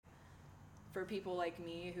for people like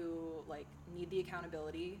me who like need the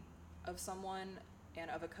accountability of someone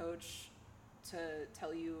and of a coach to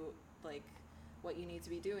tell you like what you need to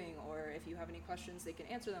be doing, or if you have any questions they can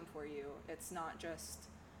answer them for you. It's not just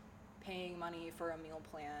paying money for a meal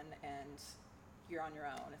plan and you're on your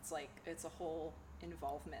own. It's like it's a whole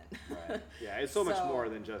involvement. Right. Yeah, it's so much more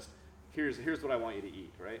than just here's what I want you to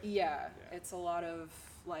eat, right? Yeah, it's a lot of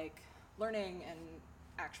like learning and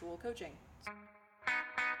actual coaching.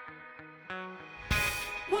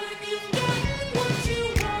 When you've got what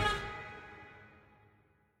you want.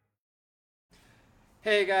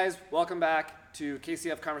 Hey guys, welcome back to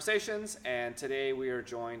KCF Conversations, and today we are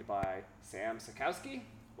joined by Sam Sikowski.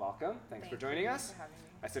 Welcome. Thanks for joining us. For having me.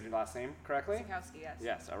 I said your last name correctly? Sikowski, yes.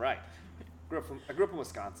 Yes, all right. I grew up in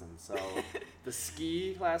Wisconsin, so the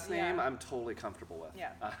ski last name I'm totally comfortable with.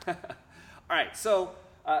 Yeah. All right, so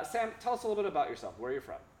Sam, tell us a little bit about yourself. Where are you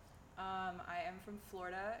from? I am from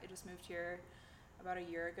Florida. I just moved here about a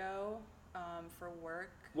year ago for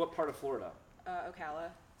work. What part of Florida? Ocala.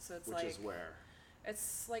 So it's Which is where?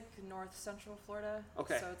 It's like north central Florida.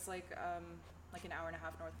 Okay. So it's like an hour and a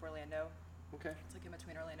half north of Orlando. Okay. It's like in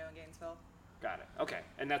between Orlando and Gainesville. Got it. Okay.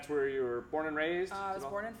 And that's where you were born and raised? I was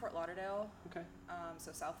born in Fort Lauderdale. Okay.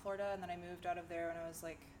 So South Florida, and then I moved out of there when I was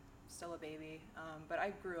like still a baby. But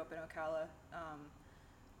I grew up in Ocala.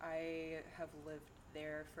 I have lived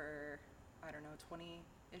there for, I don't know,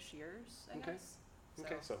 20-ish years, I guess.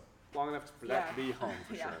 Okay, so long enough for that to be home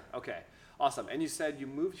for sure. Okay, awesome. And you said you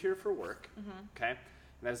moved here for work. Okay, and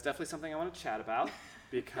that's definitely something I want to chat about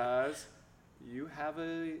because you have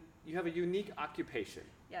a unique occupation.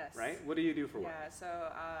 Yes. Right? What do you do for work? Yeah, so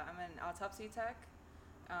I'm an autopsy tech.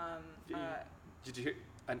 Did you hear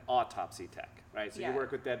an autopsy tech? Right. So you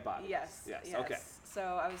work with dead bodies. Yes. Yes. Okay. So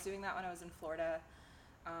I was doing that when I was in Florida.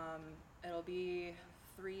 It'll be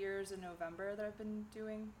 3 years in November that I've been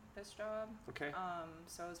doing this job. Okay.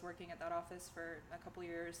 So I was working at that office for a couple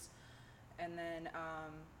years, and then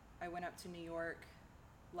I went up to New York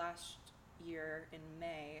last year in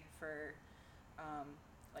May for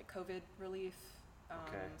like COVID relief.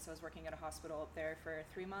 So I was working at a hospital up there for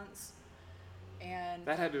 3 months, and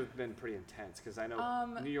that had to have been pretty intense because I know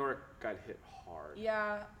New York got hit hard.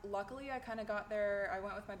 Yeah, luckily I kind of got there. I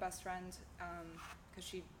went with my best friend because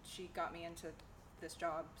she got me into this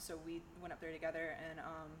job, so we went up there together, and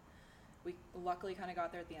we luckily kind of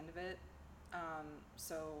got there at the end of it.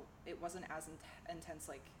 So it wasn't as intense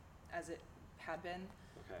like as it had been.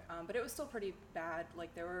 Okay. But it was still pretty bad.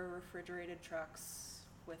 Like there were refrigerated trucks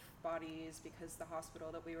with bodies because the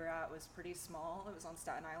hospital that we were at was pretty small. It was on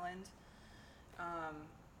Staten Island.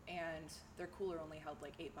 And their cooler only held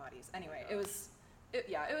like 8 bodies. Anyway, it was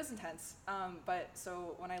intense. But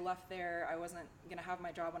so when I left there, I wasn't gonna have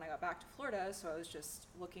my job when I got back to Florida, so I was just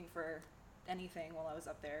looking for anything while I was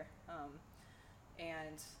up there.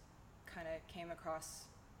 And kind of came across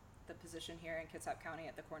the position here in Kitsap County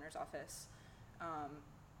at the coroner's office.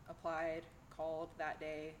 Applied, called that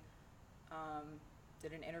day,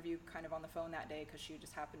 did an interview kind of on the phone that day because she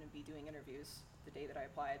just happened to be doing interviews the day that I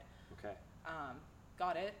applied. Okay.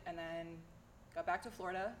 Got it, and then got back to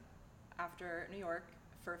Florida after New York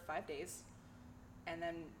for 5 days, and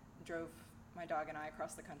then drove my dog and I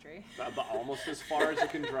across the country. But almost as far as you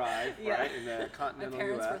can drive, right, in the continental My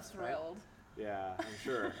parents U.S. were thrilled. Right? Yeah, I'm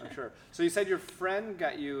sure. So you said your friend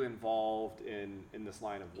got you involved in this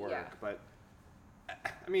line of work, but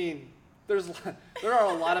I mean, there are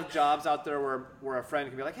a lot of jobs out there where a friend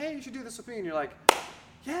can be like, hey, you should do this with me, and you're like,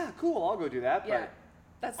 yeah, cool, I'll go do that. Yeah. But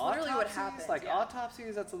That's literally what happened. Like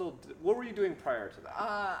autopsies, that's a little. What were you doing prior to that?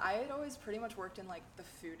 I had always pretty much worked in like the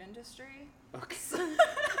food industry. Okay.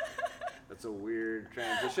 That's a weird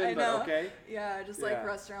transition, I know. but okay. Yeah, just like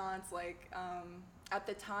restaurants. Like at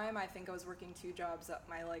the time, I think I was working 2 jobs at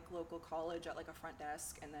my like local college at like a front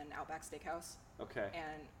desk and then Outback Steakhouse. Okay.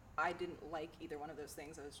 And I didn't like either one of those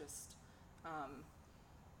things. I was just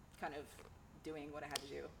kind of doing what I had to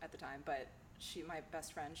do at the time. But my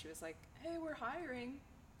best friend, she was like, hey, we're hiring.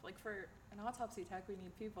 Like for an autopsy tech, we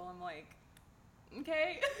need people. I'm like,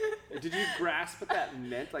 okay. Did you grasp what that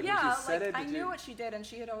meant? Like yeah, when she said like it? I knew what she did, and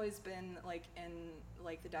she had always been like in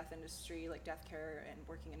like the death industry, like death care and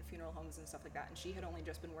working in funeral homes and stuff like that. And she had only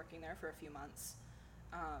just been working there for a few months.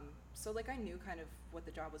 So like I knew kind of what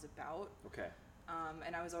the job was about. Okay.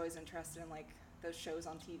 And I was always interested in like those shows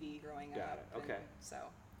on TV growing up. Got it. Okay. So.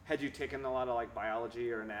 Had you taken a lot of like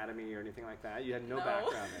biology or anatomy or anything like that? You had no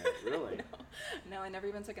background in it, really? No, I never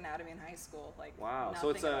even took anatomy in high school. Like wow, so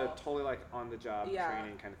it's a totally like on the job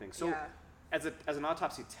training kind of thing. So as an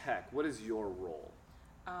autopsy tech, what is your role?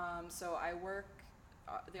 So I work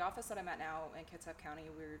the office that I'm at now in Kitsap County.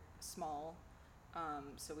 We're small,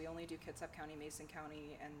 So we only do Kitsap County, Mason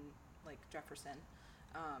County, and like Jefferson.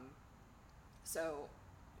 So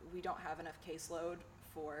we don't have enough caseload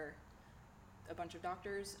for a bunch of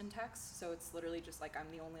doctors and techs. So it's literally just like I'm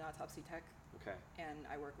the only autopsy tech, Okay. and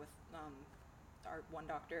I work with our one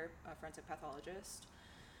doctor, a forensic pathologist.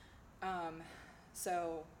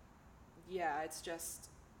 So yeah, it's just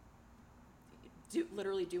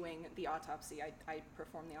literally doing the autopsy. I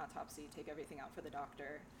perform the autopsy, take everything out for the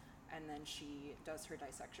doctor, and then she does her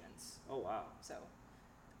dissections. Oh, wow. So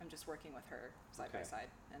I'm just working with her side by Okay. side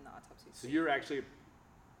in the autopsy. So you're actually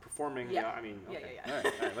performing, Yeah. I mean, Yeah, okay. yeah.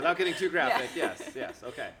 All right. Without getting too graphic, yes,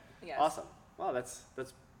 okay. Yes. Awesome. Wow, that's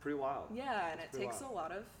pretty wild. Yeah, and That's it pretty takes wild. a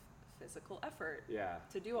lot of physical effort Yeah.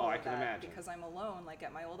 to do Oh, all I of can that imagine. because I'm alone. Like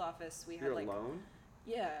at my old office, we had You're like alone?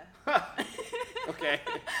 yeah. Okay.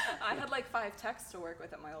 I had like 5 techs to work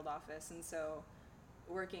with at my old office, and so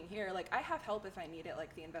working here, like I have help if I need it,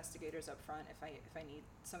 like the investigators up front. If I need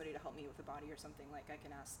somebody to help me with the body or something, like I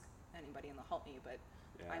can ask anybody and they'll help me. But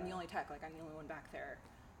I'm the Yeah. only tech, like I'm the only one back there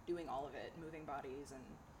doing all of it, moving bodies, and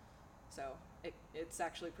so it's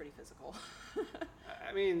actually pretty physical.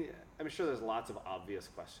 I mean, I'm sure there's lots of obvious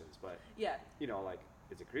questions, but, Yeah. you know, like,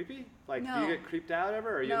 is it creepy? Like, do No. you get creeped out ever?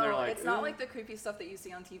 Or are you in there No, like, it's not "Ooh"? like the creepy stuff that you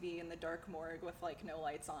see on TV in the dark morgue with like no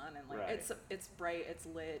lights on, and like Right. it's bright, it's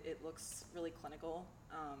lit, it looks really clinical.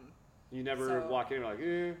 You never so- walk in and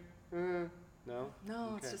you're like, no?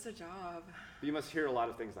 No, it's Okay. just a job. But you must hear a lot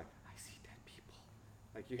of things like, I see dead people.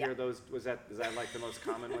 Like, you Yeah. hear those, is that like the most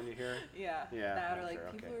common one you hear? Yeah. Yeah, That I'm or like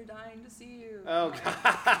sure, people okay. are dying to see you. Oh, Like,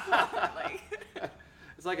 God. like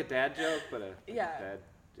It's like a dad joke, but a Yeah. dad.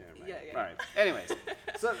 Yeah, right. Yeah, yeah. All right. Anyways,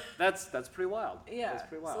 so that's pretty wild. yeah. That's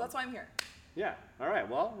pretty wild. So that's why I'm here. Yeah. All right.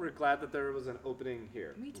 Well, we're glad that there was an opening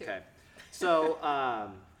here. Me too. Okay. So,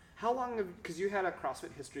 how long have, because you had a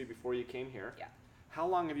CrossFit history before you came here. Yeah. How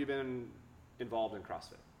long have you been involved in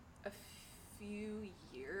CrossFit? A few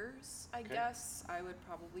years, I Okay. guess. I would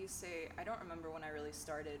probably say I don't remember when I really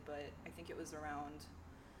started, but I think it was around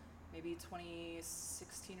maybe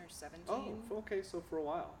 2016 or 17. Oh, okay. So for a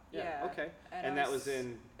while. Yeah. Yeah, Okay. and And I that was was-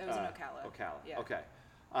 in. it was in Ocala. Ocala. Yeah. Okay.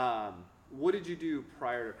 What did you do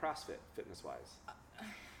prior to CrossFit, fitness wise?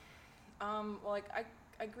 Well, like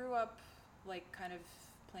I grew up like kind of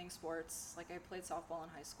playing sports. Like I played softball in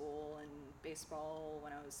high school and baseball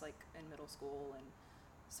when I was like in middle school, and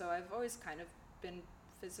so I've always kind of been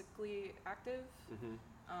physically active.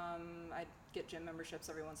 Mm-hmm. I'd get gym memberships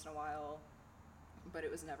every once in a while, but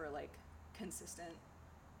it was never like consistent.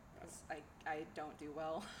 'Cause I don't do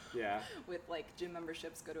well Yeah. with like gym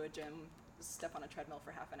memberships. Go to a gym, step on a treadmill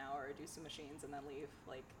for half an hour, do some machines, and then leave.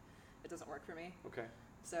 Like it doesn't work for me. Okay.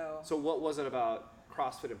 So So what was it about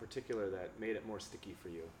CrossFit in particular that made it more sticky for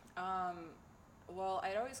you? well,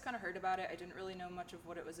 I'd always kind of heard about it. I didn't really know much of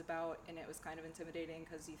what it was about, and it was kind of intimidating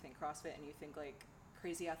because you think CrossFit and you think like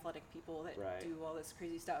crazy athletic people that Right. do all this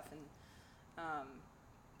crazy stuff, and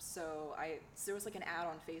so there was like an ad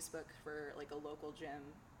on Facebook for like a local gym,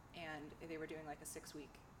 and they were doing like a 6-week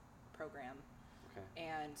program, Okay.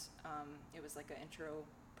 and it was like an intro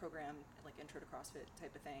program, like intro to CrossFit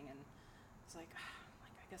type of thing, and I was like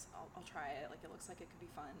I guess I'll try it. Like it looks like it could be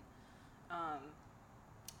fun.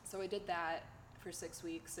 So I did that for 6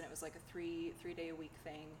 weeks, and it was like a three-day a week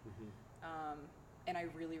thing, Mm-hmm. and I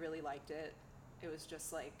really liked it. It was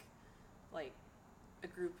just like a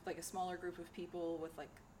group, like a smaller group of people with like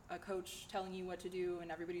a coach telling you what to do, and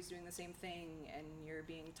everybody's doing the same thing, and you're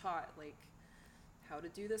being taught like how to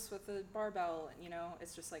do this with a barbell, and you know,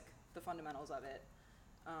 it's just like the fundamentals of it.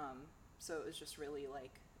 So it was just really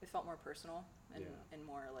like, it felt more personal and, Yeah. and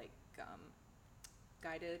more like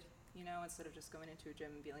guided, you know, instead of just going into a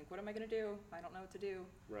gym and being like, what am I gonna do? I don't know what to do.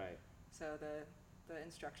 Right. So the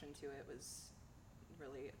instruction to it was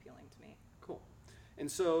really appealing to me. Cool. And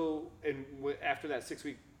so, after that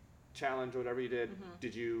 6-week challenge or whatever you did, Mhm.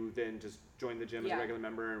 did you then just join the gym as a Yeah. regular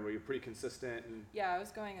member, and were you pretty consistent? Yeah, I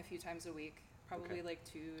was going a few times a week, probably Okay. like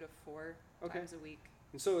 2 to 4 Okay. times a week.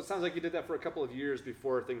 And so it sounds like you did that for a couple of years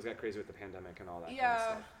before things got crazy with the pandemic and all that Yeah,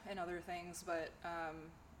 kind of stuff. and other things, but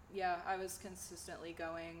yeah, I was consistently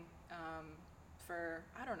going for,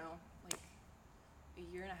 I don't know, like a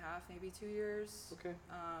year and a half, maybe 2 years, Okay.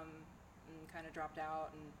 and kind of dropped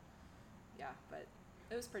out, and yeah, but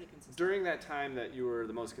it was pretty consistent. During that time that you were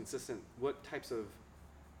the most consistent, what types of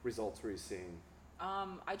results were you seeing?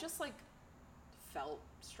 I just like felt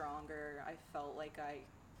stronger. I felt like I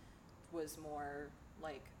was more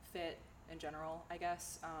like fit in general, I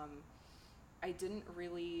guess. I didn't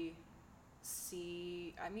really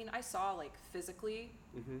see, I mean, I saw like physically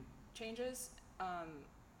Mm-hmm. changes,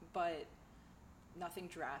 but nothing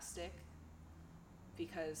drastic,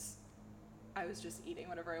 because I was just eating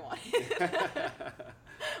whatever I wanted.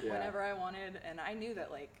 Yeah. Whenever I wanted, and I knew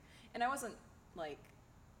that like, and I wasn't like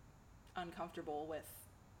uncomfortable with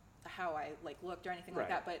how I like looked or anything like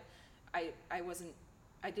Right. that, but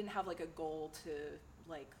I didn't have like a goal to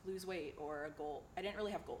like lose weight or a goal. I didn't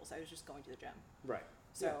really have goals. I was just going to the gym. Right.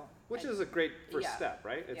 So, yeah. Which I- is a great first yeah. step,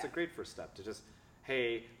 right? It's a Yeah. great first step to just,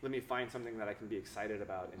 hey, let me find something that I can be excited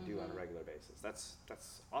about and do on a regular basis. That's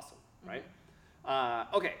awesome, right?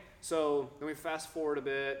 Okay, so then we fast forward a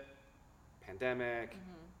bit, pandemic,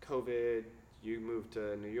 COVID, you moved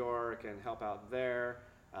to New York and help out there,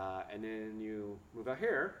 and then you move out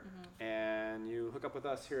here and you hook up with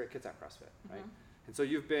us here at Kids at CrossFit, right? And so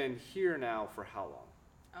you've been here now for how long?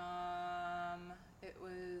 It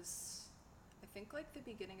was, I think like the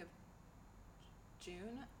beginning of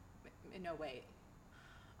June. No, wait.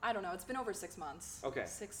 I don't know. It's been over 6 months. Okay.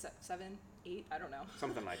 6, 7, 8. I don't know.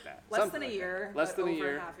 Something like that. Less Something than a like that. year. Less but than a over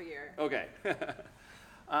year. half a year. Okay.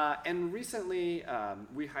 And recently,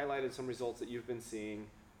 we highlighted some results that you've been seeing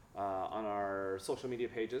on our social media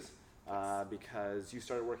pages because you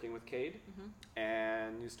started working with Cade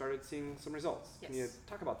and you started seeing some results. Can you Yes.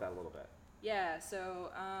 talk about that a little bit? Yeah,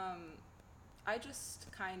 so I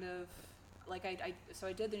just kind of like so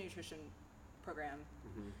I did the nutrition program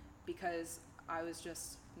because I was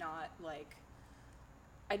just not like,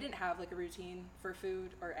 I didn't have like a routine for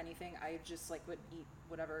food or anything. I just like would eat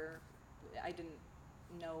whatever. I didn't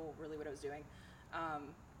know really what I was doing.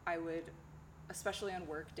 I would, especially on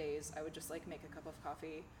work days, I would just like make a cup of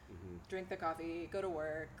coffee, drink the coffee, go to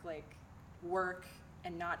work, like work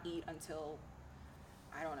and not eat until,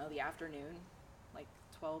 I don't know, the afternoon, like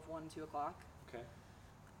 12, 1, 2 o'clock. Okay.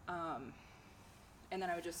 And then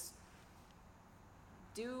I would just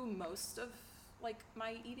do most of like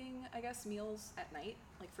my eating, I guess, meals at night,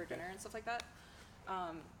 like for dinner and stuff like that.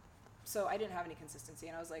 So I didn't have any consistency,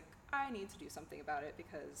 and I was like, I need to do something about it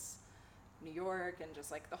because New York and just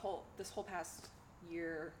like this whole past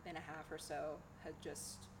year and a half or so had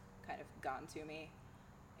just kind of gotten to me,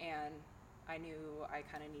 and I knew I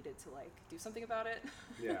kind of needed to like do something about it.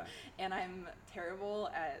 Yeah. And I'm terrible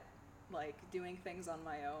at like doing things on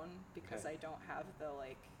my own because Okay. I don't have the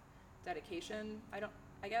like dedication,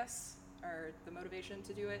 I guess, or the motivation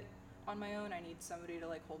to do it on my own. I need somebody to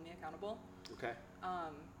like hold me accountable. Okay.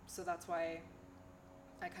 So that's why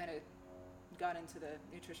I kind of got into the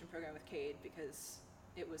nutrition program with Cade, because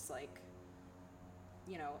it was like,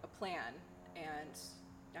 you know, a plan, and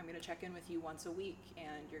I'm going to check in with you once a week,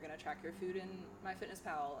 and you're going to track your food in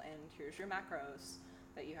MyFitnessPal, and here's your macros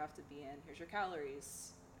that you have to be in, here's your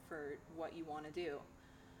calories for what you want to do.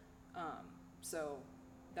 So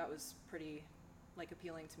that was pretty like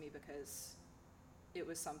appealing to me because it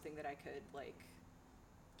was something that I could like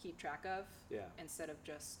keep track of Yeah. instead of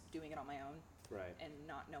just doing it on my own Right. and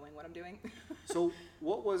not knowing what I'm doing. So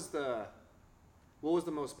what was the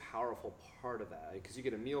most powerful part of that? Because you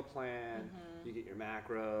get a meal plan, you get your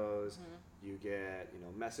macros, you get, you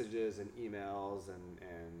know, messages and emails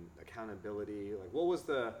and accountability. Like what was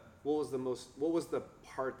the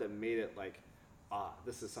part that made it like,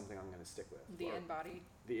 this is something I'm going to stick with? The Or InBody,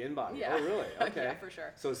 the InBody. Yeah. Oh, really? Okay. Yeah, for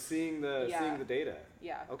sure. So seeing the Yeah. data.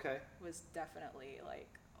 yeah, Okay. was definitely like,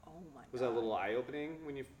 oh my Was god. that a little eye opening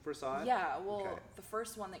when you first saw it? Yeah, well, Okay. the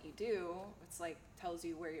first one that you do, it's like tells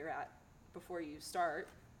you where you're at before you start,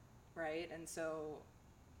 right? And so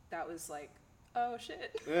that was like, oh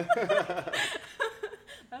shit,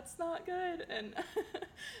 that's not good. And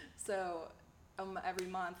so every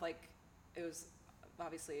month, like it was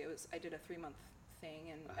I did a 3-month thing,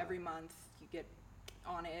 and every month you get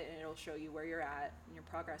on it and it'll show you where you're at and your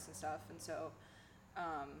progress and stuff. And so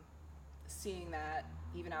seeing that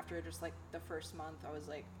even after just like the first month, I was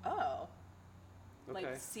like, oh, Okay.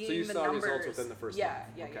 like seeing so you the saw numbers results within the first month.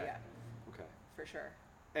 Yeah, Okay. yeah, Okay. for sure.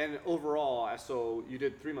 And overall, so you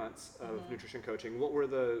did 3 months of Mm-hmm. nutrition coaching. What were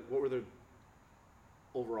the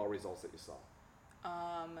overall results that you saw?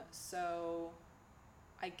 So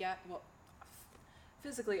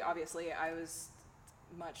physically, obviously, I was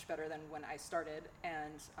much better than when I started,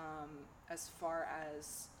 and as far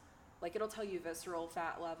as like it'll tell you visceral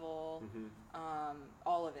fat level,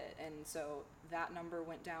 all of it, and so that number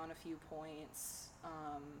went down a few points.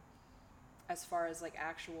 As far as like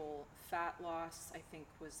actual fat loss, I think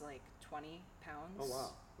was like 20 pounds. Oh wow.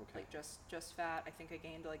 Okay. Like just fat. I think I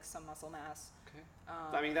gained like some muscle mass. Okay.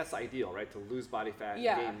 I mean, that's ideal, right? To lose body fat and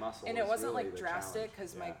Yeah, gain muscle. and it is wasn't really like the drastic challenge.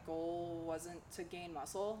 because my Yeah. goal wasn't to gain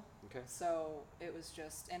muscle. Okay. So it was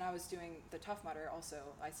just, and I was doing the Tough Mudder also.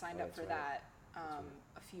 I signed Oh, up for that's right. that right.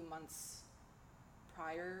 a few months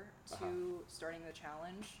prior to Uh-huh. starting the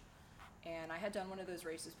challenge, and I had done one of those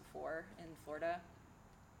races before in Florida,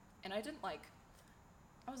 and I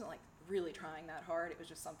wasn't like really trying that hard. It was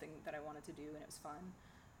just something that I wanted to do and it was fun.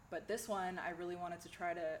 But this one, I really wanted to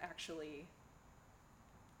try to actually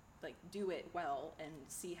like do it well and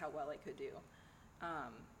see how well I could do.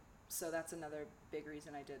 So that's another big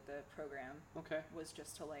reason I did the program, Okay. was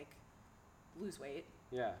just to like lose weight.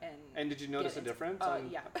 Yeah. And And did you notice a into- difference?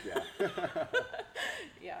 yeah. Yeah.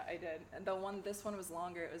 Yeah, I did. And this one was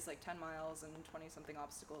longer. It was like 10 miles and 20 something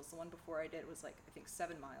obstacles. The one before I did was like, I think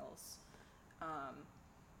 7 miles.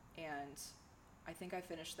 And I think I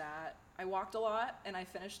finished that. I walked a lot and I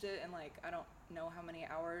finished it in like, I don't know how many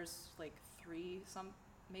hours, like 3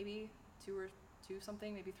 maybe 2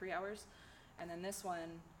 something, maybe 3 hours. And then this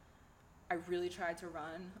one, I really tried to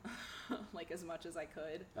run like as much as I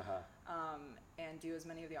could, and do as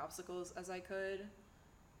many of the obstacles as I could.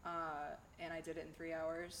 And I did it in 3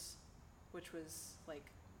 hours, which was like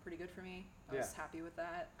pretty good for me. I was happy with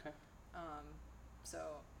that. Okay. So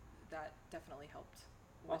that definitely helped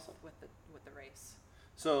Awesome. with the race.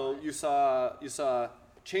 So you saw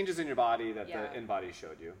changes in your body that Yeah. the InBody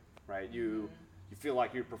showed you, right? You feel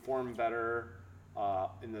like you perform better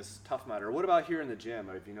in this Tough Mudder. What about here in the gym?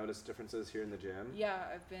 Have you noticed differences here in the gym? Yeah,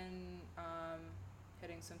 I've been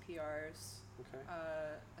hitting some PRs. Okay.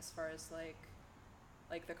 As far as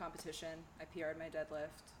like the competition, I PR'd my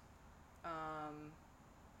deadlift. I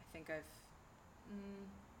think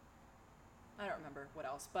I don't remember what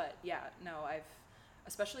else, but yeah, no,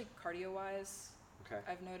 especially cardio wise, Okay.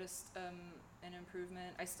 I've noticed an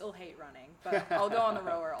improvement. I still hate running, but I'll go on the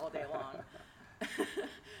rower all day long.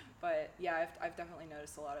 But yeah, I've definitely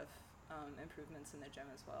noticed a lot of improvements in the gym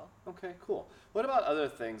as well. Okay, cool. What about other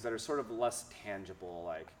things that are sort of less tangible,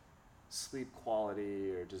 like sleep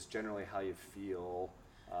quality or just generally how you feel?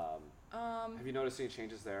 Have you noticed any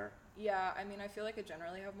changes there? Yeah, I mean, I feel like I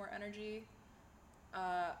generally have more energy.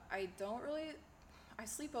 I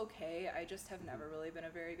sleep okay. I just have never really been a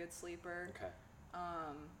very good sleeper. Okay.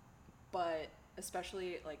 But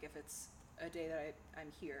especially like if it's a day that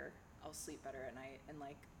I'm here, I'll sleep better at night. And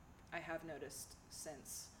like I have noticed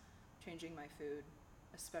since changing my food,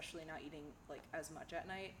 especially not eating like as much at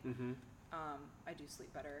night, Mm-hmm. I do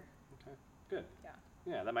sleep better. Okay. Good. Yeah.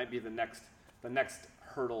 Yeah, that might be the next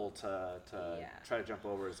hurdle to Yeah. try to jump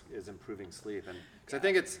over is improving sleep, and because I Yeah.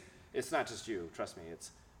 think it's not just you. Trust me,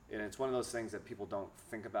 it's one of those things that people don't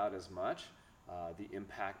think about as much, the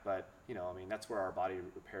impact. But I mean, that's where our body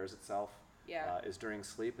repairs itself. Yeah. Is during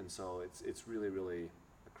sleep, and so it's really really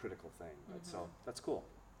a critical thing. But so that's cool.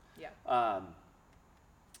 Yeah.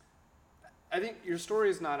 I think your story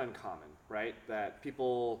is not uncommon, right? That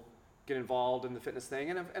people get involved in the fitness thing,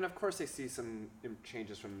 and of course they see some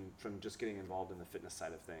changes from just getting involved in the fitness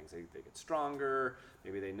side of things. They get stronger,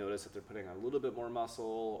 maybe they notice that they're putting on a little bit more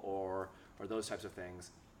muscle or those types of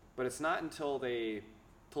things. But it's not until they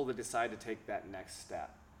decide to take that next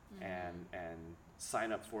step and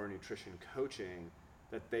sign up for nutrition coaching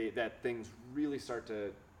that things really start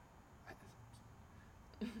to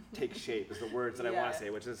take shape is the words that I want Yeah. to say,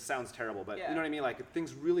 which sounds terrible, but Yeah. you know what I mean? Like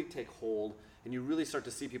things really take hold and you really start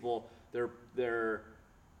to see people, they're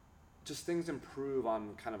just things improve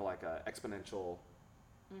on kind of like a exponential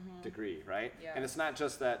degree, right? Yeah. And it's not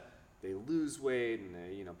just that they lose weight and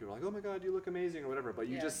they, people are like, oh my God, you look amazing or whatever, but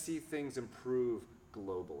you Yeah. just see things improve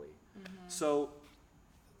globally. So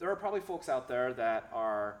there are probably folks out there that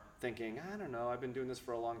are thinking, I don't know, I've been doing this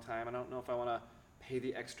for a long time. I don't know if I want to pay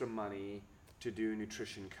the extra money to do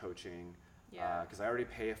nutrition coaching Yeah. because I already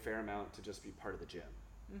pay a fair amount to just be part of the gym,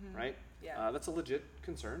 right? Yeah. That's a legit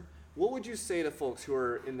concern. What would you say to folks who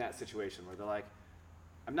are in that situation where they're like,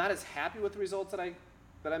 I'm not as happy with the results that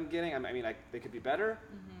I'm getting. They could be better,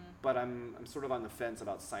 but I'm sort of on the fence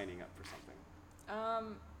about signing up for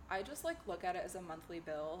something. I just look at it as a monthly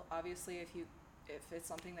bill. Obviously, if it's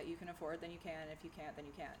something that you can afford, then you can. If you can't, then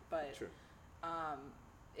you can't. But True.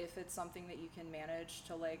 if it's something that you can manage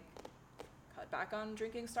to cut back on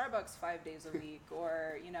drinking Starbucks 5 days a week,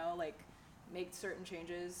 or make certain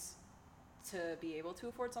changes to be able to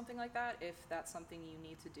afford something like that, if that's something you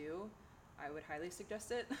need to do, I would highly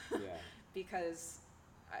suggest it. Yeah. Because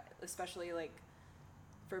especially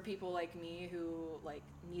for people like me who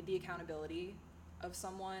need the accountability of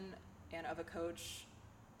someone and of a coach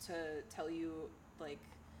to tell you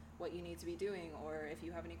what you need to be doing, or if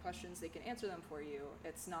you have any questions they can answer them for you.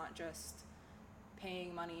 It's not just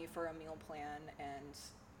paying money for a meal plan and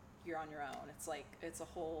you're on your own. It's a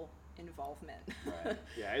whole involvement. Right.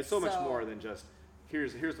 Yeah, it's so much So- more than just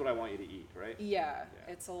here's what I want you to eat, right? Yeah,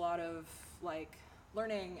 Yeah. it's a lot of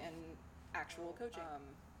learning and actual coaching.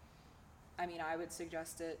 I would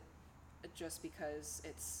suggest it just because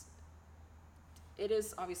it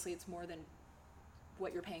is obviously it's more than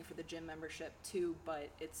what you're paying for the gym membership too, but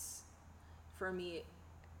it's, for me,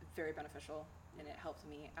 very beneficial, and it helped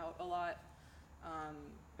me out a lot.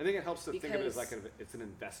 I think it helps to think of it as Because- like it's an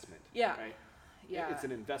investment. Yeah. Right? Yeah. It's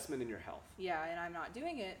an investment in your health. Yeah, and I'm not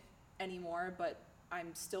doing it anymore, but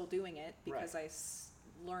I'm still doing it because Right.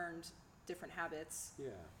 I learned different habits, Yeah.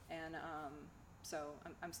 and so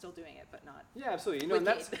I'm still doing it, but not. Yeah, absolutely. You know, With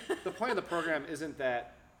and that's Kate. the point of the program isn't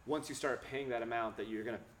that once you start paying that amount that you're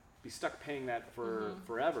going to be stuck paying that for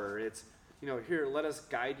forever. It's, you know, here, let us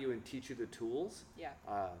guide you and teach you the tools. Yeah.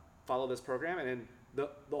 Follow this program, and then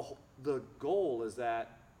the goal is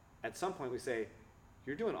that at some point we say,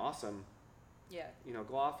 you're doing awesome. Yeah. You know,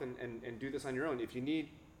 go off and do this on your own. If you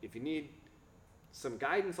need some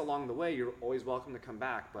guidance along the way, you're always welcome to come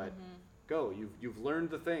back. But go. You've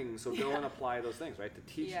learned the things, so go and apply those things, right? To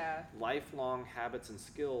teach Yeah. lifelong habits and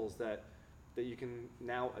skills that you can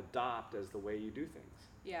now adopt as the way you do things.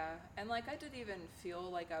 Yeah, and like I didn't even feel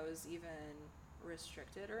like I was even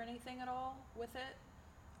restricted or anything at all with it.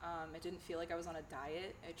 It didn't feel like I was on a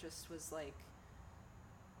diet. It just was like,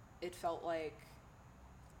 it felt like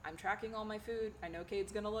I'm tracking all my food. I know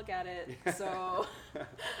Cade's gonna look at it, so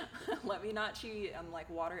let me not cheat. And like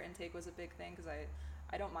water intake was a big thing because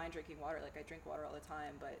I don't mind drinking water. Like I drink water all the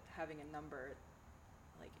time, but having a number,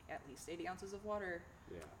 like at least 80 ounces of water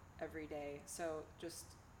Yeah. every day. So just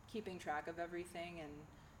keeping track of everything and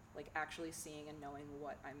like actually seeing and knowing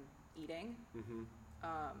what I'm eating Mm-hmm.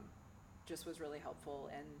 just was really helpful,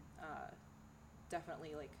 and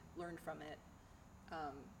definitely like learned from it.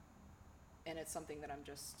 And it's something that I'm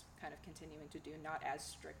just kind of continuing to do, not as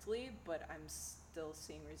strictly, but I'm still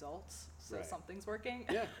seeing results. So Right. something's working.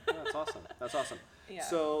 Yeah, no, that's awesome. That's awesome. Yeah.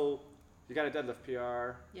 So you got a deadlift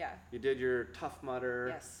PR. Yeah. You did your Tough Mudder.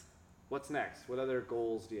 Yes. What's next? What other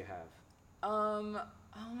goals do you have? Oh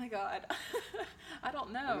my God. I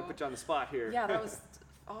don't Let me know. put you on the spot here. Yeah, that was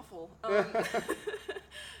awful.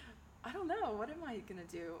 I don't know. What am I gonna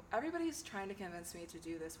do? Everybody's trying to convince me to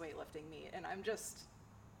do this weightlifting meet, and I'm just,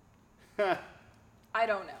 I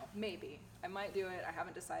don't know. Maybe I might do it. I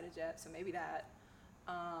haven't decided yet, so maybe that.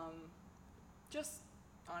 Just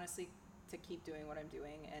honestly to keep doing what I'm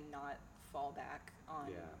doing and not fall back on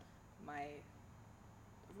Yeah. my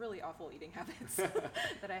really awful eating habits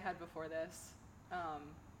that I had before this.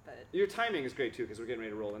 But Your timing is great too, because we're getting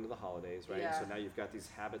ready to roll into the holidays, right? Yeah. So now you've got these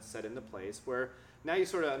habits set into place where now you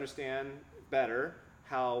sort of understand better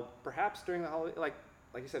how perhaps during the holiday, like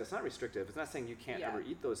you said, it's not restrictive. It's not saying you can't Yeah. ever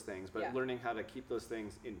eat those things, but Yeah. learning how to keep those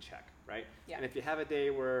things in check, right? Yeah. And if you have a day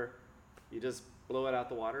where you just blow it out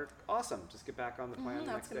the water, awesome. Just get back on the plan the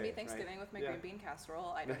that's next gonna day, be Thanksgiving right? with my Yeah. green bean casserole.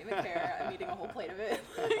 I don't even care. I'm eating a whole plate of it.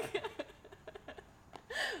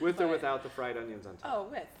 With or but- without the fried onions on top? Oh,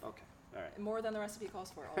 with. Okay. All right. More than the recipe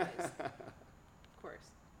calls for, always. Of course.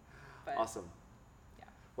 But Awesome. yeah.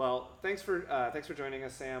 Well, thanks for joining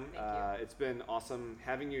us, Sam. Thank you. It's been awesome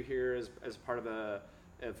having you here as part of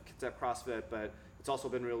Kitsap CrossFit, but it's also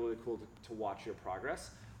been really cool to watch your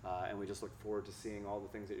progress. And we just look forward to seeing all the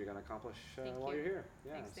things that you're going to accomplish Thank while you. you're here.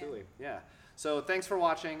 Yeah, Thanks, Dan. absolutely. Yeah. So thanks for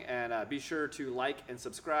watching, and be sure to like and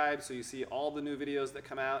subscribe so you see all the new videos that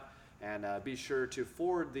come out. And be sure to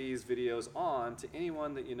forward these videos on to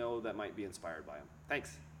anyone that you know that might be inspired by them.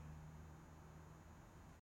 Thanks.